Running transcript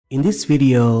In this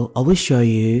video, I will show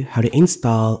you how to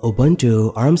install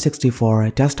Ubuntu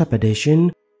ARM64 Desktop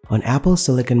Edition on Apple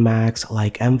Silicon Macs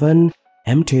like M1,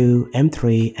 M2,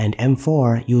 M3, and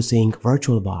M4 using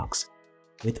VirtualBox.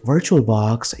 With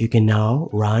VirtualBox, you can now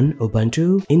run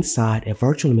Ubuntu inside a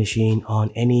virtual machine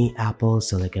on any Apple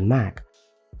Silicon Mac.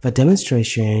 For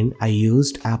demonstration, I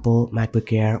used Apple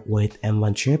MacBook Air with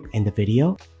M1 chip in the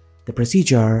video. The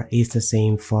procedure is the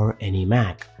same for any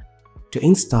Mac. To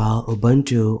install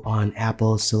Ubuntu on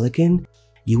Apple Silicon,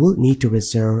 you will need to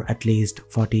reserve at least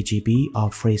 40 GB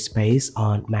of free space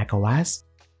on macOS.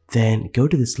 Then go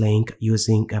to this link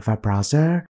using a web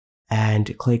browser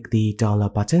and click the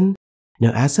download button.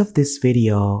 Now, as of this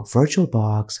video,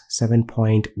 VirtualBox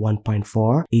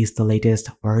 7.1.4 is the latest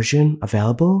version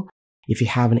available. If you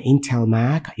have an Intel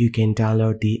Mac, you can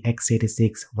download the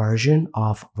x86 version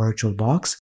of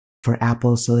VirtualBox. For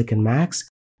Apple Silicon Macs,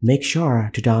 make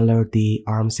sure to download the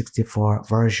ARM64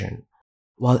 version.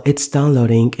 While it's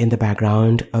downloading in the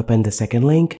background, open the second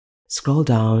link, scroll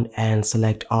down and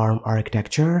select ARM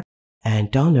architecture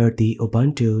and download the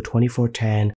Ubuntu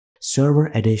 24.10 Server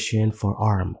Edition for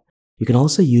ARM. You can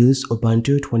also use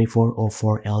Ubuntu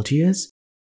 24.04 LTS.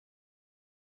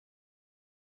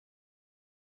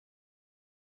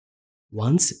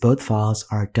 Once both files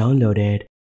are downloaded,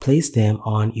 place them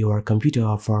on your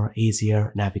computer for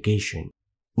easier navigation.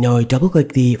 Now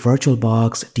double-click the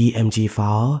VirtualBox DMG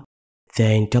file,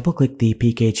 then double-click the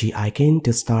PKG icon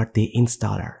to start the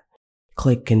installer.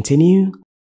 Click Continue,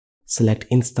 select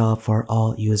Install for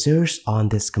all users on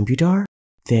this computer,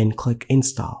 then click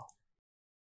Install.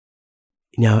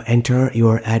 Now enter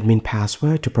your admin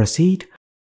password to proceed.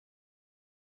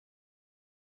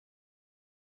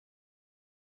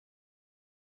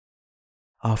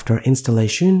 After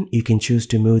installation, you can choose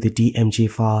to move the DMG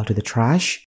file to the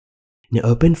trash. Now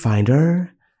open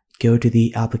Finder, go to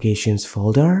the Applications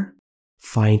folder,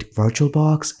 find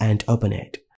VirtualBox and open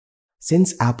it.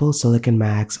 Since Apple Silicon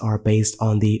Macs are based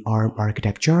on the ARM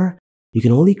architecture, you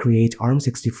can only create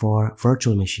ARM64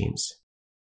 virtual machines.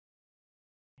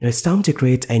 Now it's time to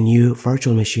create a new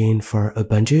virtual machine for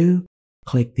Ubuntu.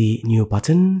 Click the New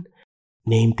button,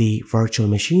 name the virtual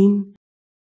machine,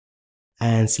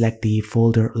 and select the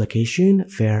folder location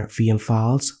where VM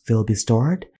files will be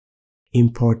stored.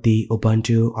 Import the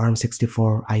Ubuntu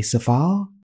ARM64 ISO file,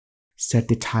 set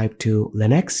the type to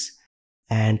Linux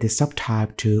and the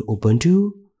subtype to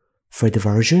Ubuntu. For the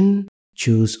version,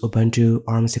 choose Ubuntu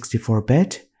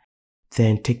ARM64-bit,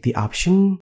 then tick the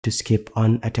option to skip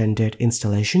unattended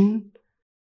installation.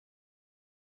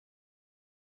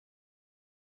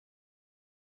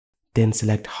 Then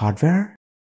select Hardware,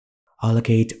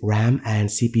 allocate RAM and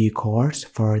CPU cores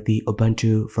for the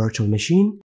Ubuntu virtual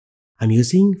machine. I'm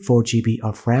using 4 GB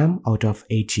of RAM out of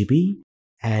 8 GB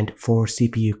and 4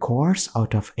 CPU cores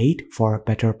out of 8 for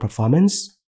better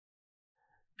performance.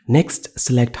 Next,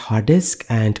 select hard disk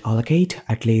and allocate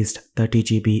at least 30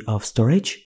 GB of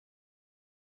storage.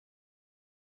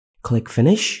 Click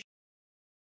Finish.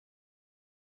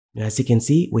 Now, as you can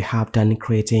see, we have done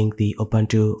creating the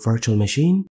Ubuntu virtual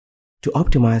machine. To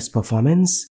optimize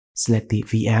performance, select the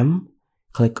VM,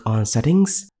 click on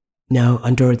Settings. Now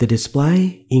under the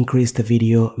display, increase the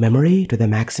video memory to the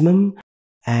maximum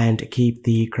and keep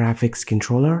the graphics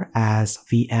controller as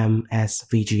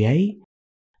VMSVGA.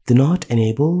 Do not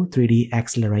enable 3D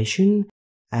acceleration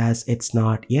as it's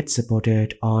not yet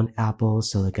supported on Apple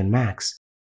Silicon Macs.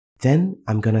 Then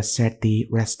I'm gonna set the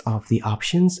rest of the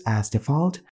options as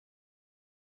default.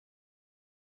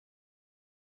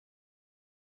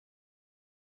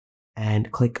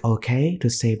 And click OK to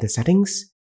save the settings.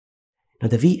 Now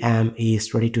the VM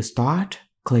is ready to start.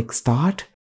 Click Start.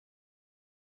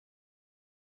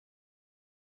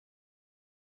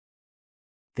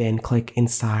 Then click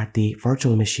inside the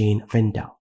virtual machine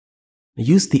window.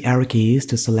 Use the arrow keys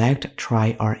to select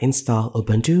Try or Install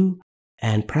Ubuntu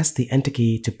and press the Enter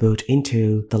key to boot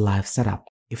into the live setup.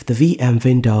 If the VM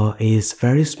window is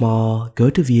very small, go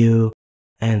to View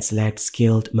and select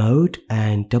Scaled Mode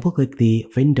and double-click the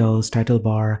Windows title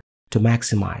bar to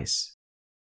maximize.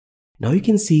 Now you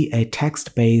can see a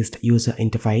text-based user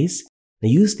interface. Now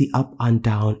use the up and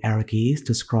down arrow keys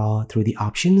to scroll through the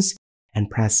options and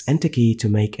press Enter key to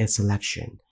make a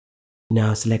selection.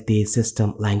 Now select the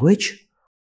system language,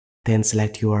 then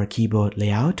select your keyboard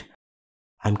layout.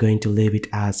 I'm going to leave it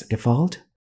as default.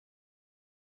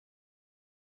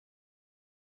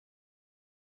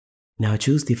 Now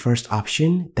choose the first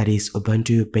option, that is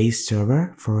Ubuntu base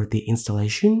server for the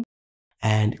installation,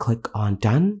 and click on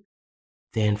Done.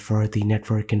 Then for the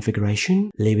network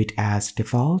configuration, leave it as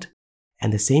default,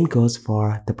 and the same goes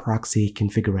for the proxy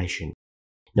configuration.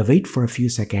 Now wait for a few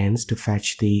seconds to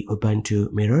fetch the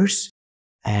Ubuntu mirrors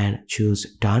and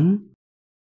choose Done.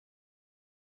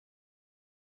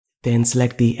 Then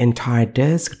select the entire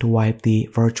disk to wipe the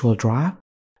virtual drive.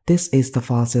 This is the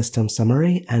file system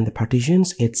summary and the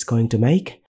partitions it's going to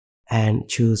make, and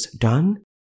choose Done.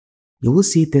 You will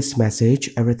see this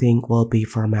message, everything will be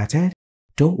formatted.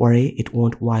 Don't worry, it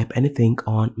won't wipe anything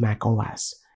on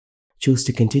macOS. Choose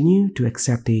to continue to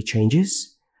accept the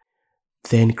changes.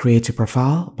 Then create a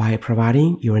profile by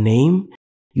providing your name,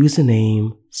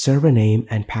 username, server name,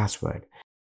 and password.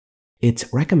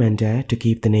 It's recommended to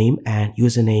keep the name and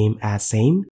username as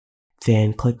same.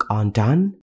 Then click on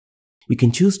Done. You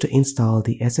can choose to install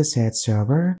the SSH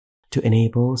server to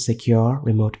enable secure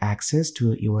remote access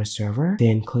to your server.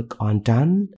 Then click on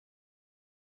Done.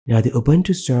 Now the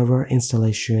Ubuntu server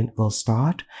installation will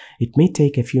start. It may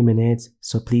take a few minutes,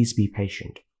 so please be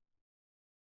patient.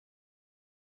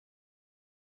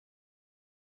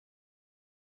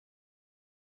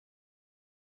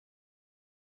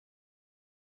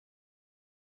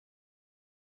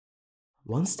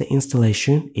 Once the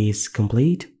installation is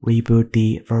complete, reboot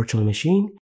the virtual machine.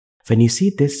 When you see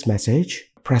this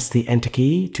message, press the Enter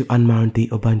key to unmount the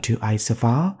Ubuntu ISO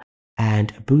file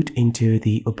and boot into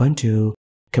the Ubuntu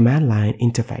command line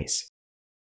interface.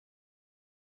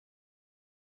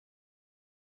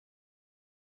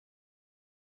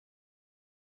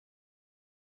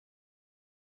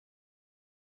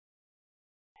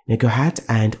 Now go ahead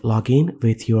and log in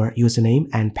with your username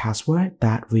and password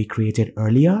that we created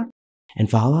earlier. And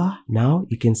voila, now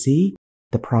you can see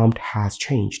the prompt has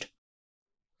changed.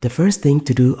 The first thing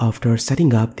to do after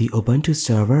setting up the Ubuntu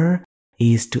server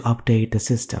is to update the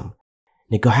system.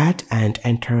 Now go ahead and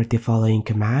enter the following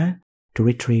command to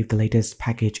retrieve the latest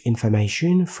package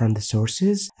information from the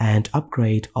sources and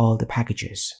upgrade all the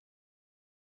packages.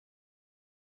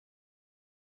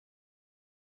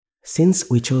 Since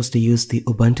we chose to use the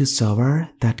Ubuntu server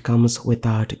that comes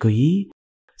without GUI,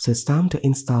 so it's time to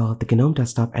install the GNOME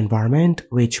desktop environment,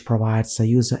 which provides a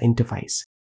user interface.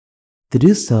 To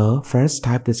do so, first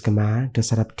type this command to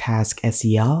set up task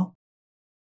SEL.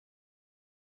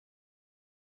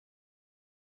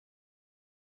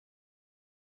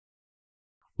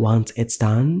 Once it's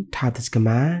done, type this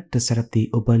command to set up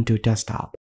the Ubuntu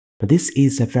desktop. Now, this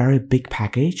is a very big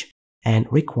package and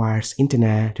requires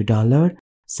internet to download,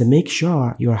 so make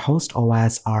sure your host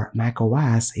OS or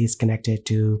macOS is connected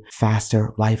to faster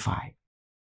Wi-Fi.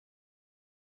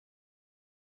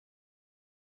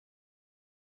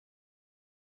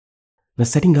 Now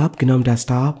setting up GNOME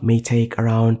desktop may take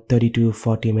around 30 to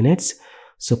 40 minutes,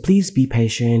 so please be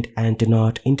patient and do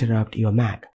not interrupt your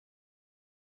Mac.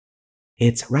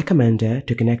 It's recommended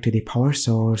to connect to the power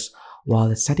source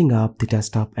while setting up the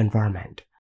desktop environment.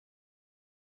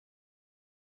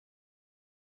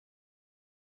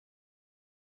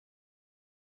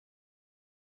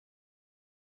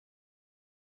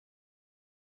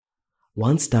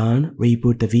 Once done,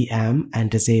 reboot the VM and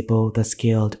disable the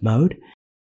scaled mode.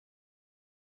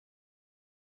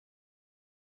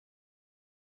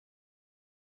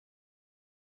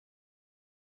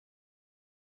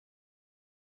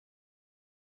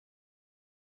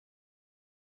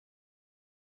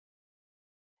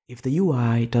 If the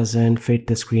UI doesn't fit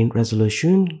the screen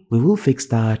resolution, we will fix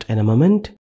that in a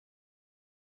moment.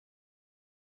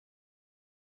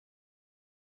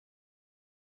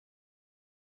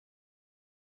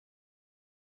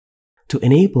 To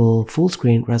enable full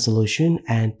screen resolution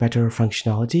and better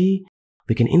functionality,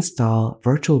 we can install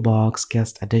VirtualBox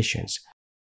guest additions.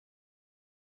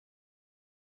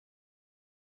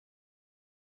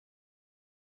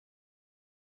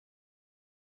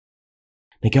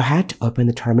 Now go ahead, open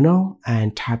the terminal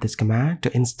and type this command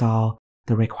to install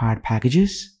the required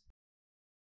packages.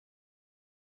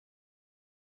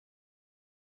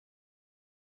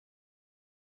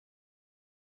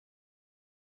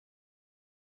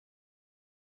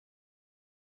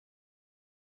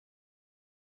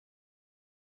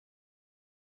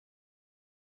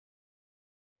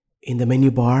 In the menu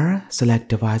bar, select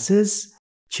Devices,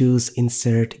 choose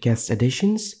Insert Guest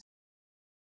Additions.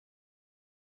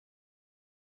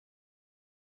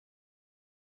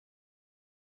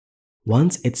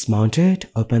 Once it's mounted,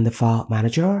 open the File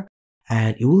Manager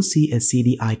and you will see a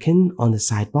CD icon on the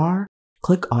sidebar.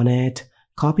 Click on it,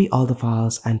 copy all the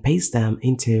files and paste them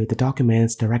into the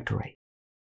Documents directory.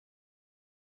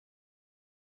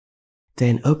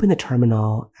 Then open the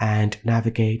terminal and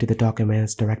navigate to the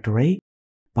Documents directory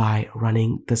by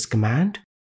running this command.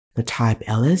 Now type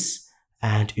ls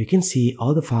and you can see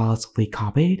all the files we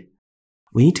copied.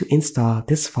 We need to install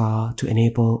this file to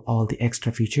enable all the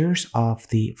extra features of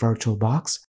the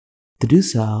VirtualBox. To do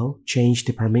so, change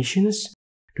the permissions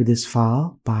to this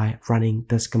file by running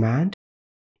this command.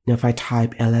 Now if I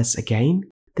type ls again,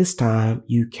 this time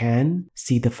you can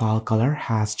see the file color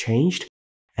has changed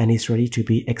and is ready to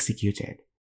be executed.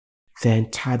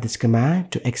 Then type this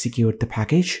command to execute the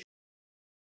package.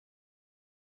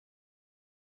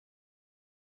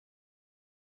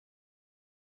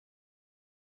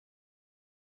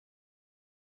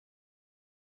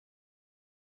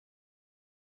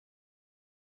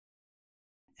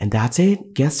 And that's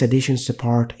it. Guest Edition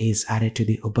support is added to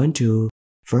the Ubuntu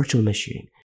virtual machine.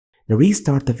 Now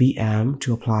restart the VM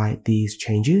to apply these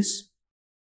changes.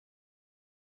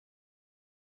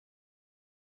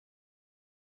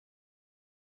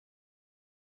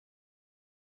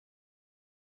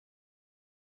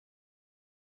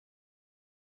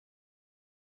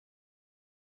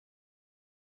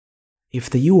 If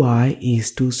the UI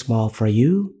is too small for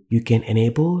you, you can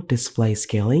enable display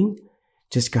scaling.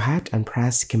 Just go ahead and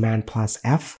press Command plus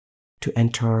F to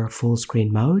enter full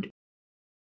screen mode.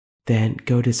 Then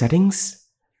go to Settings,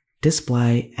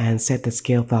 Display, and set the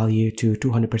scale value to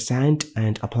 200%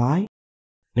 and apply.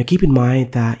 Now keep in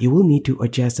mind that you will need to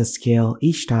adjust the scale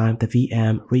each time the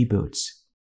VM reboots.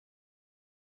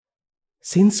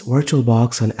 Since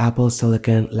VirtualBox on Apple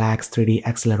Silicon lacks 3D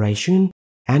acceleration,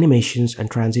 animations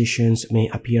and transitions may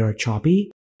appear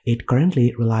choppy. It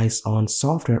currently relies on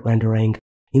software rendering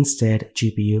instead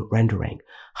GPU rendering.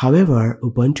 However,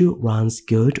 Ubuntu runs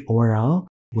good overall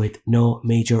with no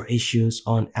major issues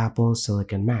on Apple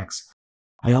Silicon Macs.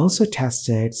 I also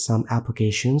tested some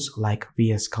applications like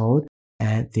VS Code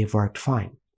and they worked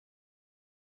fine.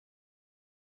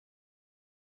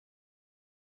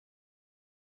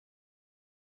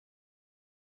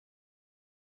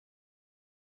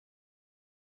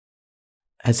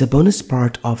 As a bonus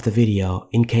part of the video,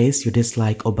 in case you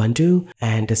dislike Ubuntu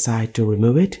and decide to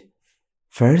remove it,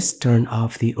 first turn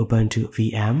off the Ubuntu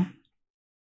VM.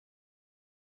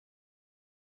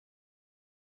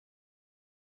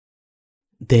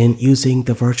 Then using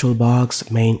the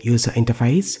VirtualBox main user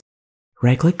interface,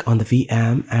 right-click on the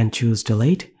VM and choose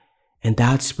Delete. And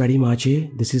that's pretty much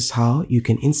it. This is how you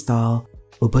can install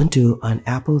Ubuntu on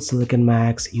Apple Silicon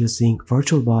Macs using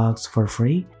VirtualBox for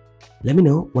free. Let me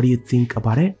know what you think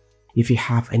about it. If you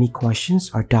have any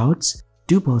questions or doubts,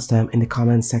 do post them in the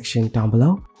comment section down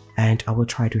below and I will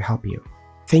try to help you.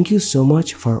 Thank you so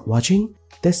much for watching.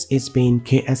 This has been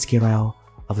KSK Rail.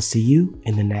 I will see you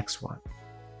in the next one.